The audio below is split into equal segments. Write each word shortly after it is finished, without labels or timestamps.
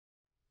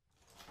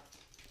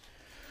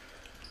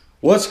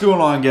What's going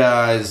on,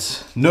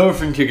 guys? Noah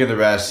from Kicking the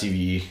Bass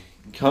TV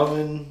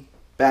coming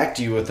back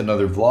to you with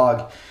another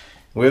vlog.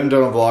 We haven't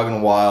done a vlog in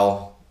a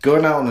while.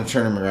 Going out in a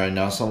tournament right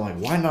now, so I'm like,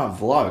 why not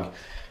vlog?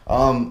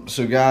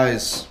 So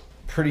guys,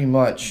 pretty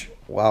much,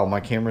 wow, my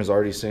camera's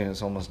already saying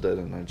it's almost dead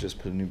and I just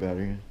put a new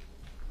battery in.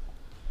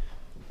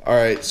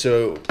 Alright,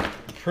 so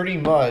pretty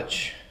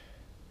much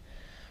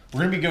we're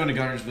gonna be going to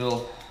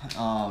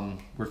Guntersville.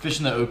 We're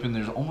fishing the open.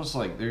 There's almost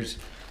like there's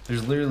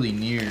literally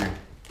near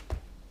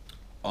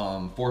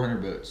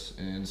 400 boats,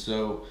 and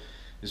so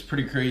it's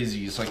pretty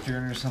crazy. It's like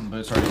 300 something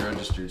boats already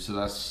registered, so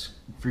that's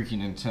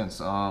freaking intense.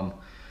 So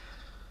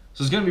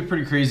it's gonna be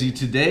pretty crazy.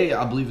 Today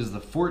I believe is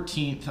the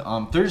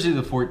 14th, Thursday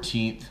the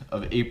 14th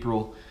of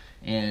April,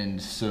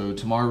 and so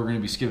tomorrow we're gonna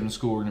be skipping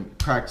school. We're gonna be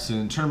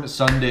practicing tournament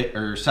Sunday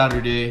or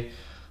Saturday.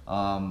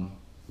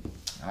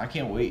 I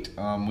can't wait.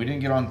 We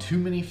didn't get on too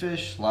many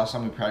fish last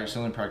time we practiced.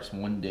 We only practiced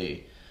one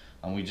day.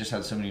 We just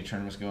had so many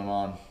tournaments going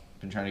on.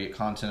 Been trying to get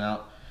content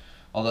out,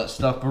 all that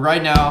stuff. But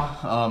right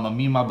now,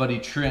 me and my buddy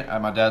Trent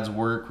at my dad's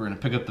work, we're gonna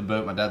pick up the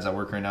boat. My dad's at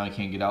work right now, he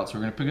can't get out, so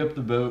we're gonna pick up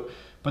the boat,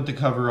 put the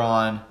cover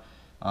on,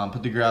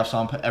 put the graphs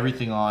on, put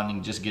everything on,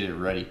 and just get it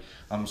ready.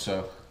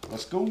 So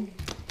let's go.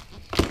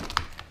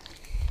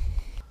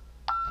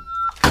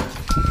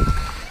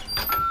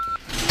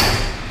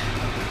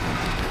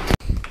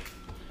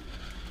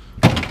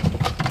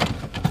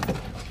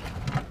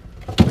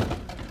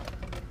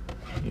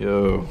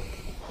 Yo,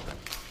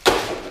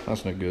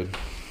 that's not good.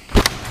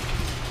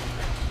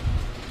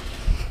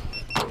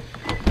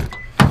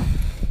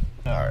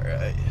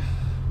 Alright,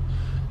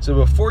 so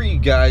before you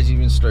guys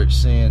even start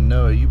saying,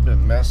 no, you've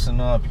been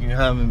messing up, you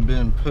haven't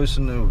been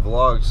posting new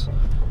vlogs,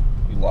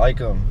 you like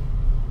them,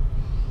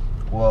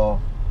 well,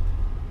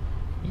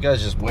 you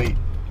guys just wait,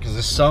 because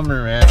this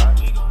summer, man,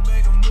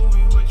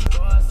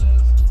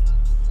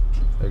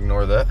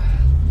 ignore that.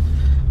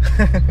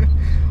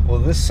 Well,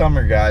 this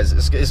summer, guys,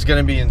 it's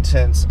gonna be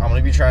intense. I'm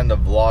gonna be trying to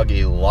vlog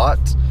a lot.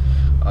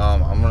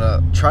 I'm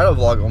gonna try to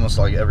vlog almost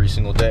like every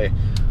single day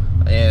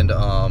and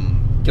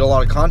get a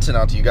lot of content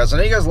out to you guys. I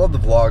know you guys love the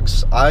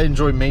vlogs. I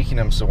enjoy making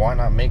them, so why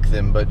not make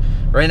them? But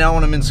right now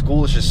when I'm in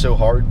school, it's just so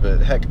hard. But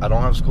heck, I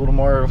don't have school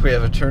tomorrow. We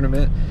have a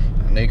tournament.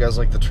 I know you guys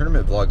like the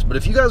tournament vlogs, but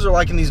if you guys are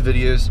liking these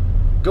videos,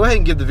 go ahead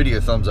and give the video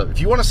a thumbs up.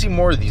 If you want to see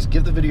more of these,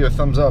 give the video a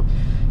thumbs up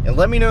and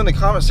let me know in the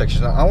comment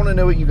section. I want to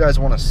know what you guys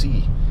want to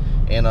see.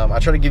 And I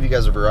try to give you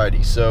guys a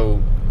variety,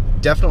 so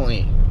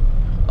definitely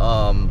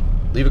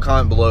leave a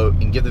comment below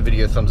and give the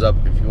video a thumbs up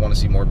if you want to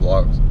see more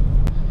vlogs.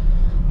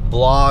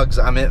 Vlogs,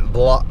 I meant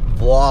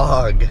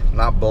vlog,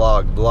 not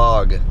blog,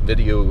 vlog,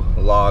 video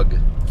log.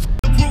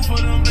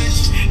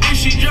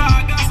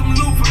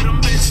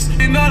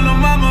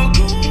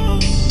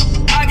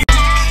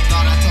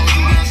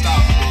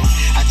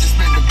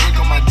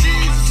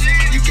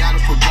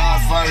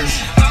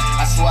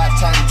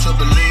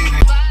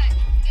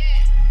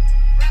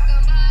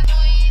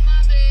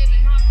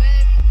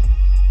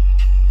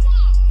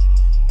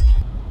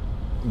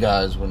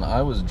 Guys, when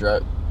I was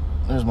driving,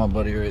 there's my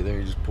buddy right there,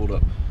 he just pulled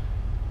up.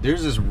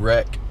 There's this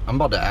wreck. I'm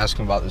about to ask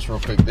him about this real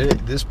quick.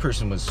 This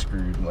person was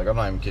screwed. Like, I'm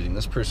not even kidding.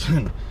 This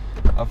person,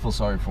 I feel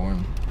sorry for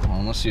him.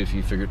 Let's see if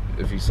he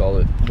saw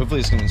it. Hopefully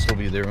it's gonna still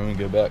be there when we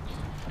go back.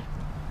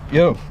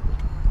 Yo, did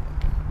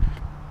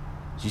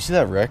you see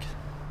that wreck?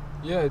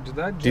 Yeah,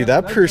 dude,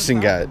 that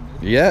person got,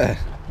 yeah.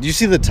 Did you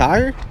see the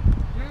tire?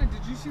 Yeah,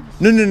 did you see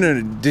the...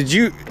 No. Did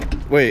you,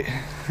 wait.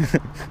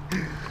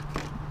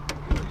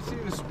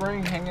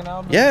 Spring hanging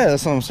out? Yeah,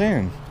 that's what I'm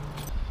saying.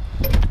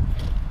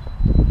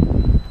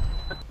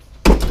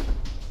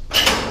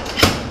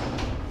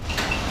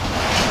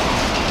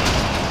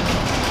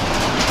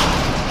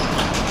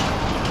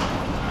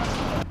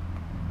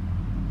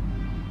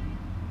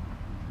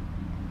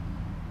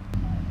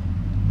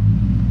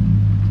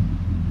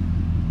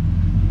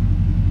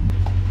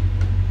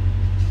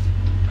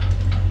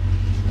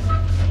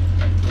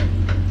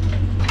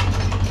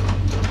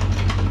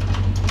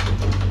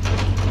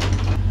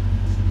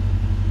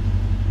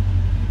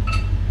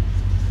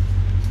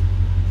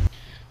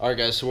 Alright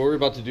guys, so what we're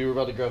about to do, we're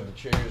about to grab the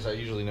chairs. I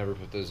usually never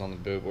put those on the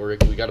boat,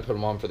 but we got to put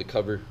them on for the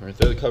cover. We're going to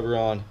throw the cover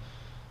on.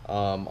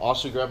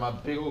 Also grab my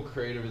big old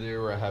crate over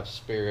there where I have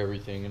spare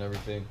everything and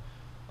everything.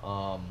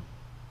 And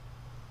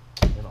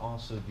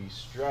also the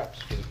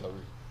straps for the cover.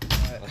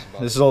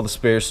 This is all the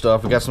spare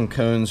stuff. We got some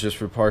cones just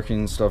for parking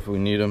and stuff if we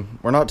need them.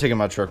 We're not taking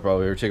my truck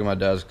probably, we're taking my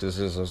dad's because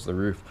this is the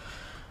roof.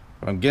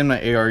 But I'm getting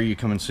my ARU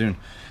coming soon.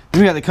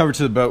 Then we got the cover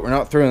to the boat. We're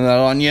not throwing that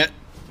on yet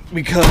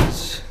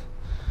because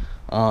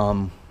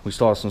we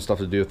still have some stuff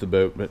to do with the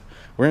boat, but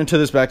we're gonna tow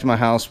this back to my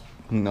house.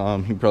 He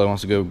probably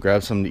wants to go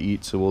grab something to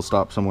eat, so we'll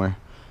stop somewhere.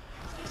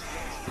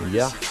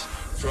 Yeah.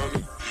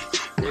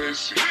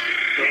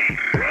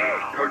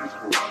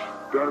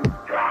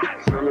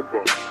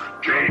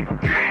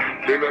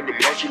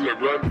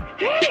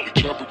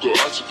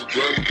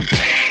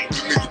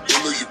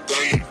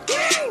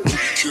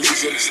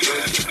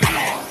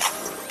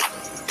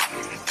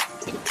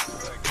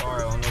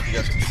 you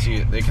guys can see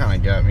it, they kind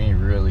of got me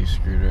really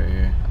screwed right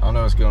here. I don't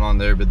know what's going on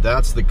there, but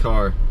that's the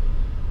car.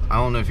 I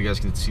don't know if you guys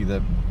can see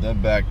that.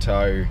 That back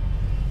tire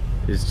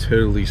is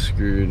totally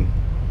screwed.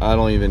 I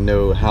don't even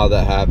know how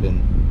that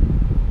happened.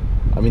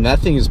 I mean, that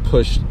thing is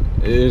pushed.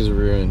 It is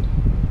ruined.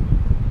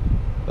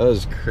 That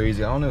is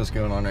crazy. I don't know what's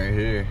going on right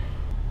here.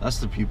 That's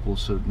the people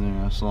sitting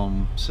there. I saw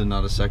them sitting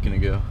out a second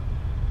ago.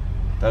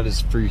 That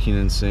is freaking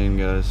insane,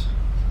 guys.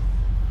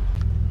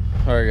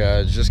 Alright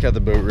guys, just got the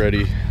boat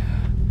ready.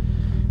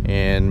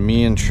 And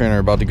me and Trent are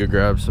about to go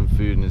grab some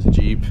food in his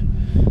Jeep.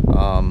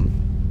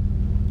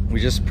 We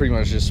just pretty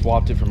much just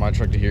swapped it from my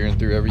truck to here and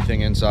threw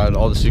everything inside.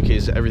 All the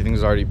suitcases,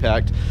 everything's already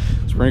packed.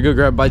 So we're gonna go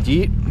grab a bite to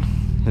eat.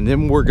 And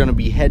then we're gonna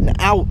be heading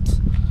out.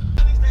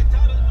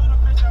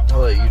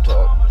 I'll let you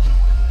talk.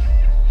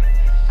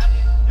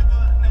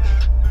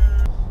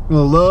 I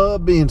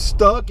love being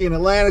stuck in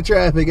Atlanta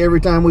traffic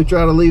every time we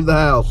try to leave the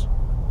house.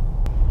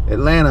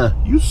 Atlanta,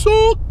 you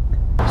suck.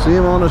 See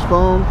him on his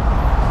phone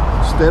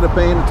instead of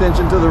paying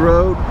attention to the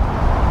road.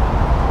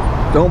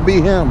 Don't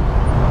be him.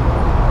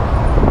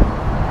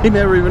 He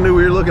never even knew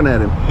we were looking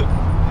at him.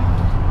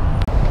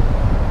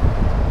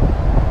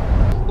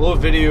 Little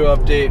video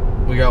update.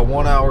 We got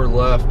 1 hour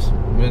left.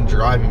 We've been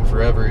driving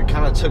forever. It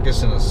kind of took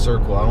us in a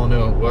circle. I don't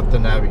know what the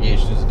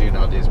navigations do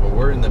nowadays, but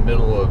we're in the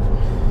middle of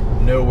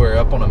nowhere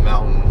up on a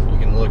mountain. You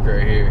can look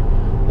right here.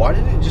 Why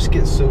did it just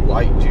get so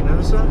light? Did you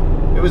notice that?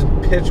 It was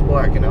pitch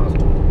black and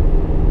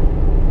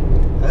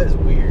that is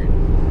weird.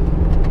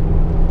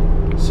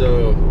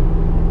 So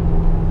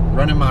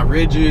running my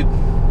rigid,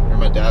 or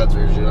my dad's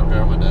rigid. I'm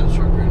driving my dad's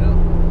truck right now.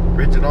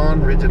 Rigid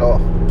on, rigid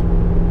off.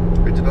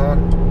 Rigid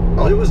on.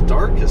 Oh, it was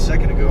dark a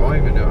second ago. I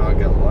don't even know how it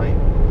got light.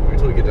 Wait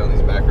till we get down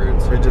these back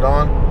roads. Rigid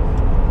on.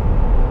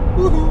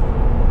 Woohoo.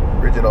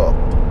 Rigid off.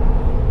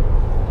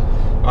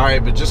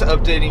 Alright, but just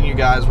updating you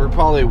guys, we're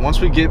probably, once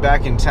we get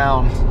back in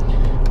town,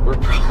 we're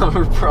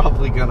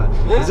probably gonna,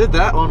 is it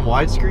that on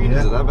widescreen? Yeah.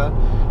 Is it that bad?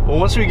 Well,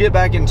 once we get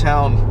back in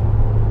town,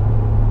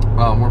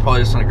 we're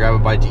probably just gonna grab a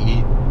bite to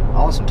eat. I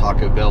want some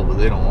Taco Bell, but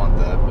they don't want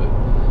that, but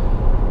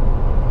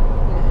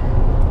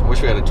I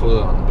wish we had a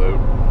toilet on the boat.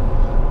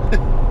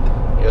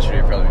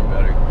 Yesterday would probably be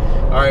better.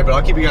 Alright, but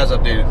I'll keep you guys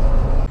updated.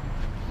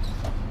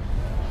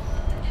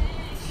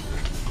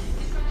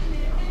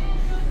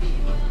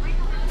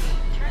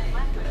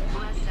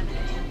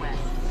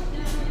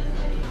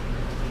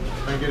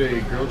 I get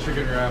a grilled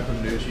chicken wrap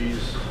with no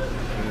cheese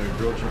and a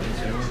grilled chicken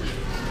sandwich.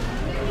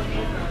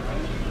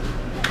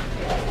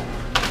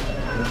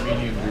 And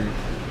medium beef.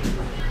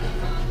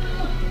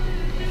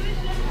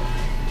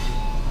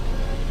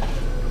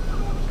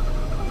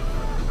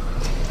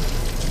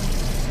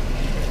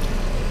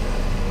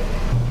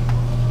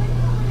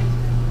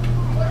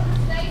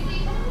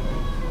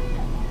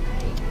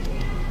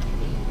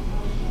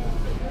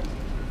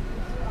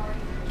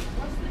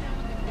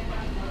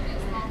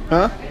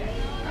 Huh?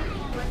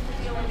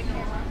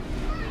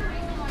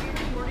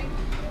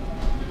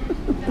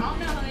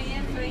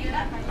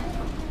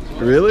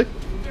 Really?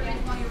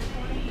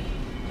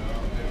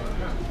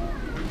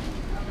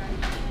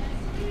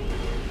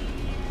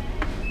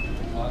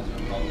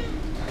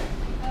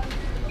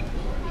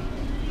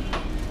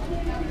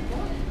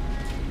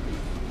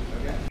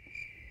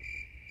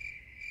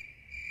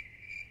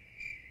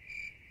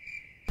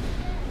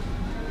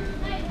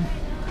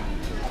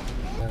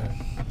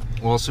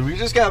 Well, so we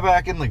just got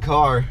back in the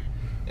car,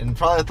 and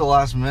probably at the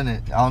last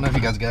minute, I don't know if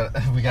you guys got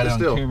it, we got it on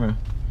camera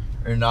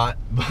or not,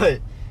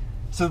 but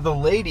so the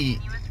lady,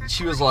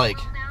 she was like,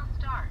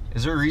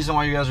 "Is there a reason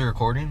why you guys are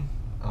recording?"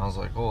 And I was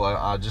like, "Well,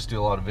 I just do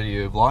a lot of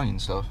video vlogging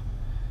stuff."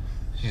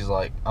 She's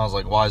like, I was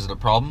like, "Why is it a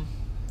problem?"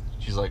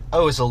 She's like,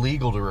 "Oh, it's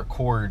illegal to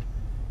record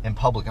in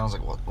public." And I was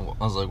like, "What?"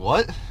 I was like,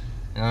 "What?"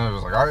 And I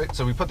was like, "All right."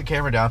 So we put the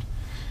camera down.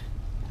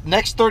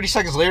 Next 30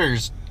 seconds later,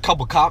 there's a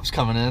couple cops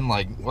coming in.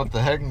 Like, what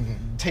the heck?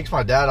 And takes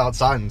my dad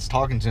outside and is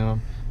talking to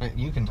him.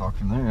 You can talk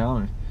from there. I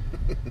don't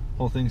know.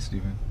 Whole thing's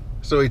stupid.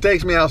 So he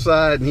takes me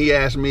outside and he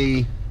asked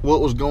me what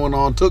was going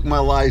on, took my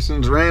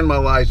license, ran my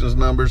license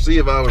number, see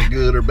if I was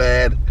good or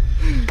bad.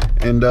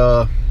 And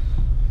I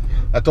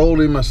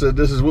told him, I said,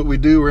 "This is what we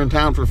do. We're in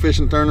town for a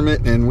fishing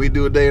tournament and we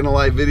do a day in the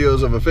life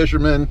videos of a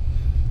fisherman.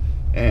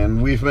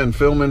 And we've been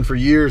filming for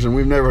years and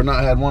we've never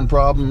not had one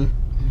problem."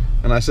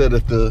 And I said,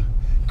 if the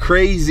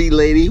crazy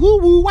lady,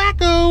 woo-woo,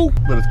 wacko,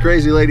 but if the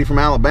crazy lady from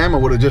Alabama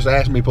would have just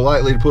asked me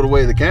politely to put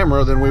away the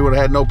camera, then we would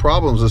have had no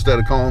problems instead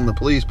of calling the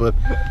police. But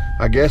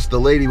I guess the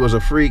lady was a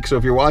freak, so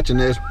if you're watching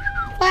this,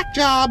 whack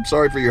job,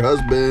 sorry for your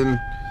husband.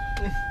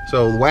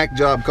 So the whack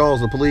job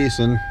calls the police,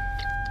 and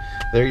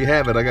there you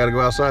have it. I got to go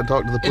outside and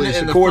talk to the police.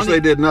 And of course, they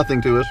did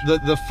nothing to us.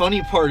 The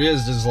funny part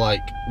is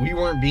like, we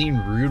weren't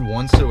being rude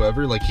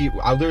whatsoever. Like,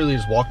 I literally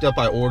just walked up,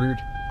 I ordered,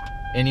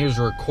 and he was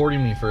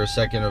recording me for a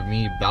second of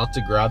me about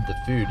to grab the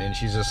food, and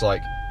she's just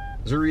like,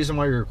 "Is there a reason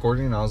why you're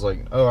recording?" And I was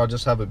like, "Oh, I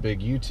just have a big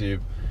YouTube."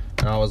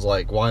 And I was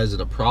like, "Why is it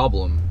a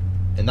problem?"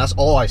 And that's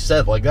all I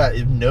said, like that.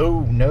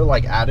 No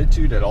like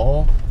attitude at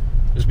all,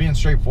 just being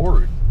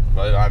straightforward.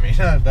 But I mean,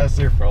 that's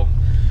their problem.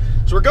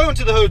 So we're going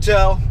to the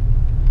hotel.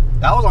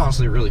 That was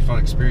honestly a really fun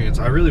experience.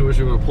 I really wish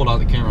we would have pulled out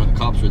the camera when the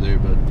cops were there,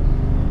 but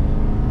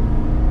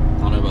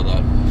I don't know about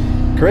that.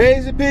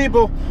 Crazy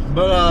people.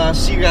 But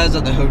see you guys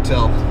at the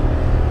hotel.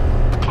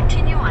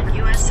 Continue on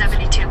US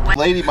 72 West.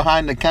 Lady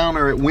behind the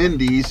counter at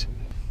Wendy's.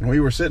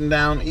 We were sitting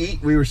down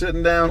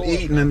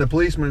eating, and the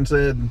policeman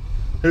said,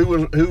 who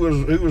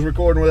was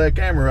recording with that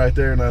camera right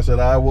there? And I said,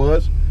 I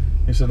was.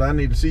 He said, I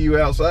need to see you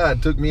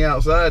outside. Took me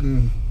outside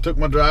and took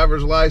my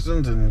driver's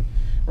license and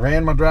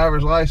ran my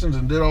driver's license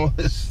and did all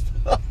this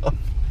stuff.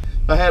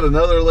 I had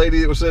another lady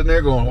that was sitting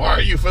there going, why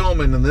are you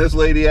filming? And this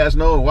lady asked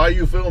Noah, why are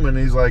you filming? And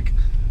he's like,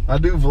 I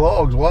do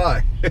vlogs,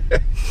 why?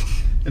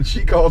 And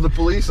she called the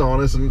police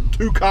on us, and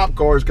 2 cop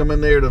cars come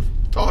in there to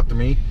talk to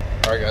me.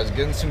 All right, guys,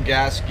 getting some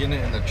gas, getting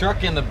it in the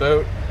truck and the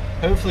boat.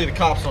 Hopefully the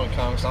cops don't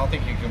come, because I don't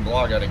think you can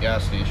vlog at a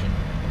gas station.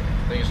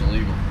 I think it's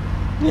illegal.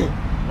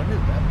 When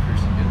did that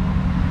person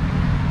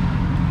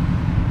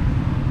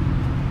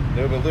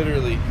get? No, but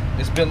literally,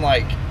 it's been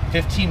like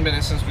 15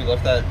 minutes since we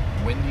left that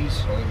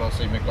Wendy's. I was about to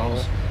say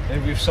McDonald's.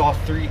 And we saw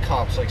 3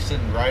 cops like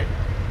sitting right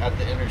at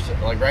the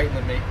intersection, like right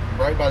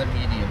by the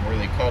median where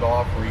they cut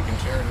off, where you can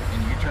turn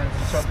and U-turn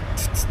and stuff.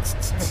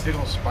 Like a big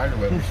old spider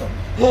web or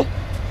something.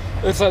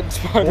 It's like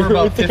spider. We're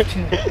about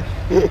 15.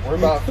 we're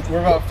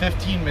about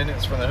 15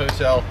 minutes from the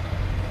hotel,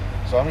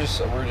 so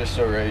we're just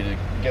so ready to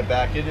get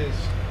back. It's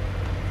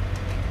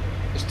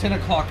 10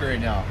 o'clock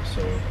right now,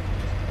 so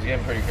it's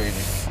getting pretty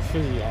crazy.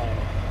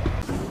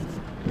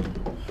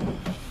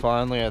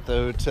 Finally at the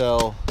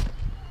hotel,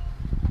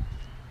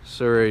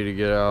 so ready to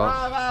get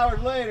out. 5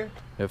 hours later.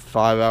 A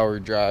 5-hour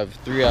drive,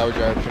 3-hour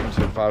drive turns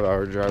to a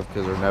 5-hour drive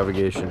because of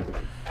navigation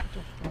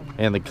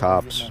and the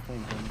cops.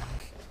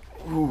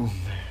 Ooh, man.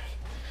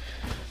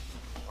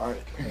 All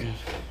right, you're good.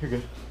 You're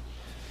good.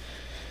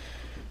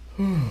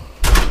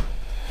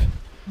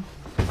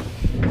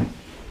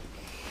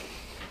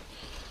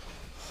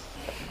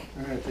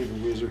 I gotta take a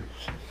whizzer.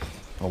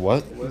 A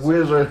what?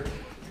 Whizzer.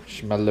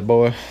 Schmelly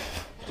boy.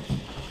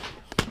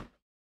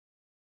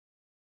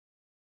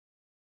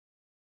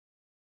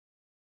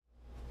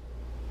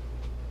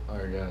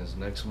 Alright guys,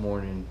 next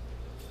morning,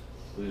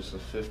 it was the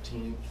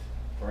 15th,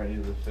 Friday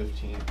the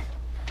 15th.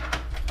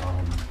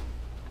 I'm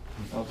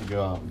about to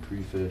go out and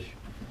pre-fish.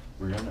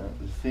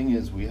 The thing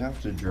is, we have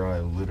to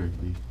drive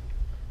literally,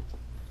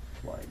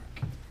 like,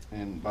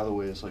 and by the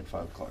way, it's like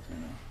 5 o'clock right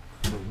now.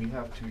 So we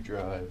have to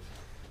drive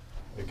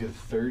a good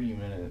 30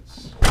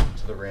 minutes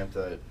to the ramp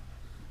that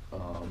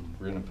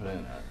we're gonna put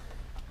in at.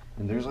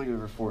 And there's like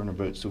over 400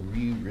 boats, so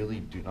we really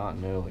do not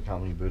know like how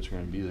many boats are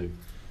gonna be there.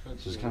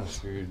 So it's kind of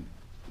screwed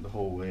the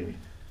whole way.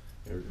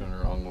 They were going the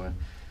wrong way.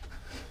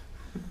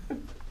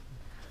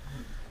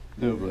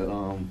 No, but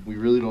we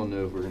really don't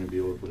know if we're gonna be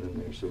able to put in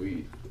there. So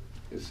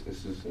it's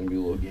just gonna be a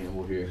little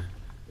gamble here.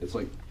 It's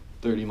like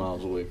 30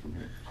 miles away from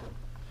here.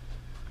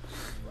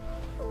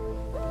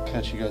 So.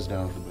 Catch you guys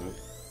down at the boat.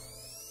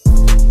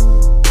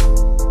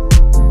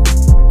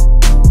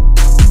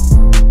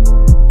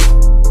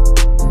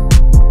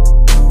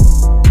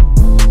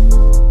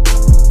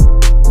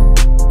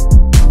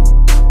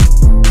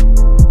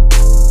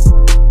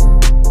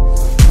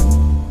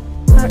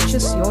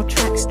 Purchase your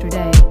tracks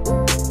today.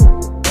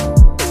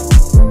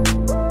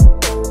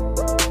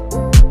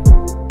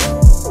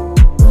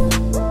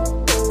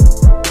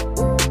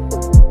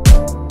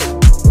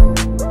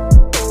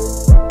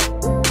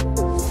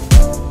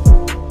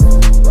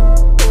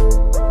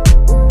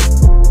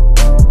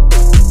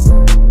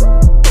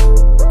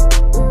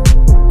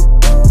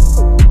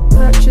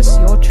 Purchase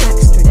your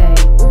tracks today.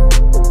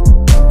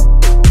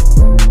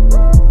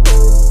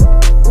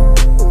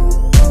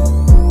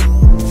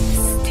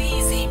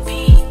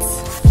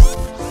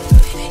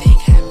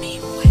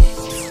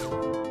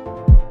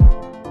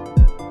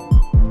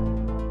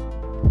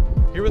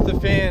 Here with the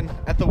fan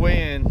at the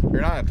weigh-in,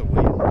 or not at the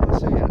weigh-in, let's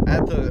say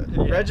at the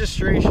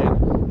registration,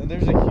 and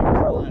there's a huge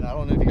line. I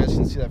don't know if you guys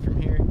can see that from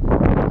here.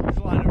 Huge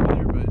line over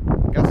there,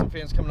 but got some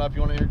fans coming up.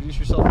 You want to introduce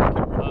yourself?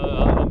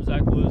 I'm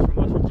Zach Lewis from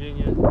West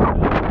Virginia.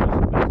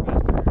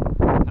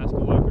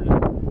 Haskell Opener.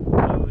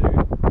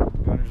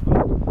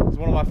 Guntersville. It's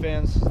one of my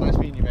fans. It's nice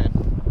meeting you, man.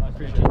 I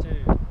appreciate you too.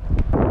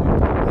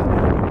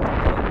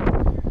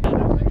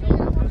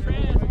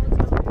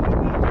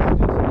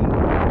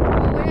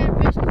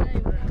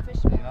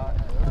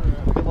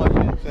 Good luck,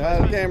 man. Say hi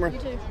to the camera. Hey,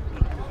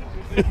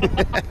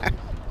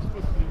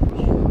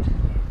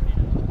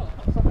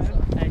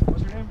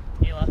 what's your name?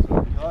 Eli.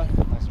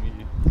 Nice to meet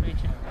you. Nice to meet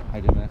you. How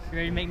you doing, man? You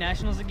ready to make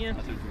nationals again?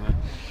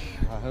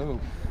 I hope.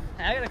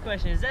 Hey, I got a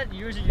question. Is that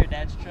yours or your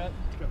dad's truck?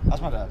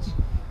 That's my dad's.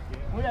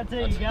 What did I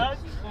tell you, guys?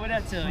 What did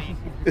I tell you?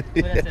 What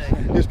did I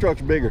tell you? His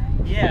truck's bigger.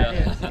 Yeah,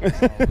 it is.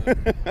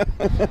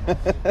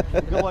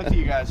 Good luck to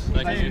you guys.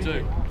 Thank you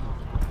too.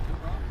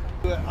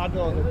 I do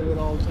it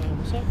all the time.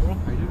 What's up, bro?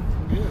 How you doing?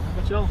 I'm good.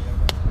 What's y'all?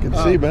 Good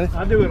to see you, buddy.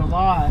 I do it a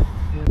lot.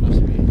 Nice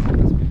to meet you.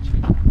 Nice to meet you.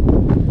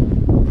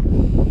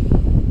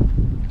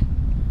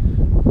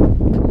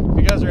 If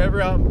you guys are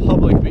ever out in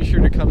public, be sure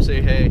to come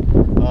say hey. You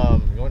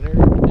want to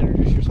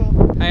introduce yourself?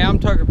 Hey, I'm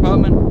Tucker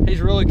Putman.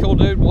 He's a really cool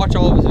dude. Watch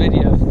all of his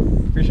videos.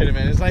 Appreciate it,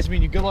 man. It's nice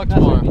meeting you. Good luck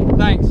tomorrow.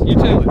 Thanks. You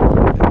too.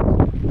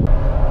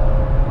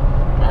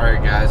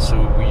 Alright guys, so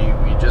we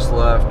just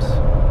left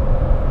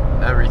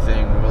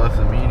everything. We left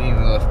the meeting,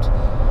 we left the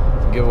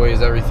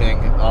giveaways, everything.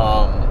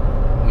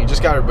 We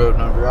just got our boat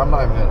number. I'm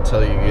not even gonna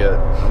tell you yet.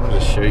 I'm gonna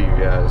just show you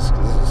guys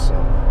because this is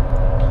some.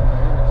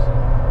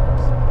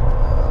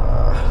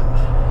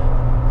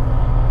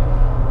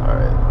 All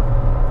right.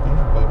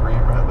 Boat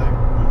ramp right there.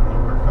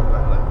 Where it comes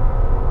out at.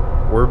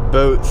 We're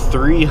boat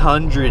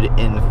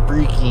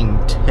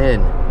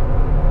 310.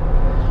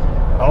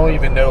 I don't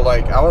even know,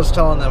 like, I was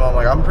telling them, I'm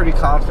like, I'm pretty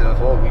confident with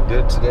what we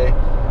did today.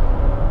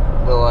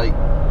 But, like,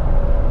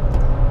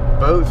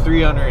 boat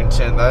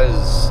 310, that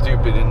is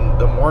stupid. And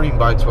the morning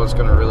bite's what's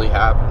going to really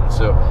happen.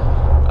 So,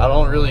 I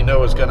don't really know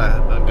what's gonna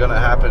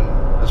happen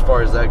as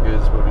far as that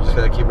goes. But we just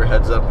got to keep our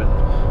heads up and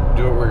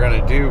do what we're going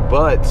to do.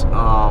 But,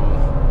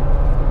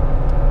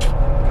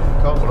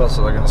 what else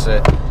was I going to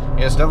say?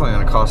 Yeah, it's definitely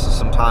going to cost us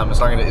some time.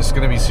 It's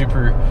going to be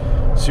super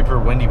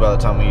windy by the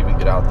time we even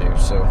get out there.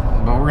 So,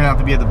 but we're gonna have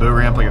to be at the boat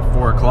ramp like at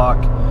 4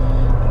 o'clock,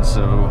 and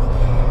so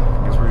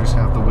I guess we're just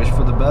gonna have to wish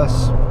for the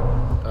best.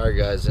 All right,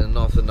 guys, ending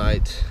off the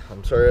night.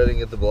 I'm sorry I didn't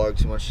get the vlog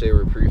too much today.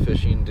 We're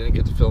pre-fishing, didn't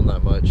get to film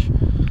that much.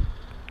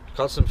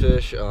 Caught some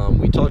fish.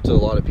 We talked to a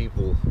lot of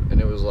people, and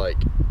it was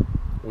like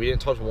we didn't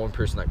talk to one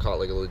person that caught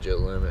like a legit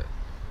limit.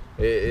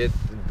 The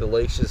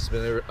lake's just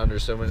been under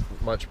so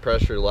much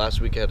pressure. Last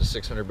week I had a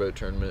 600 boat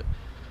tournament.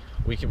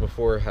 Weekend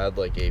before had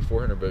like a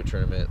 400 boat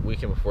tournament.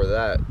 Weekend before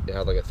that it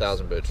had like a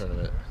 1,000 boat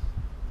tournament.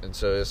 And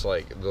so it's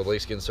like the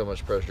lake's getting so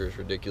much pressure, it's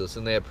ridiculous.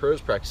 And they have pros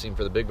practicing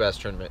for the big bass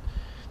tournament.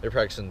 They're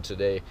practicing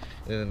today.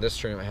 And then this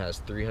tournament has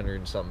 300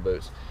 and something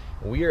boats.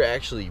 We are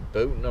actually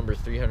boat number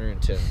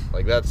 310.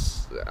 Like,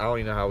 that's, I don't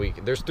even know how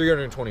there's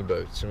 320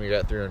 boats and we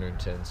got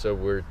 310. So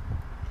we're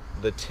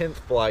the 10th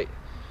flight.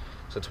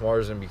 So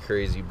tomorrow's gonna be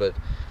crazy. But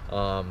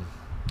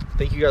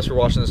thank you guys for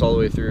watching this all the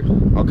way through.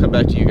 I'll come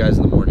back to you guys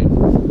in the morning.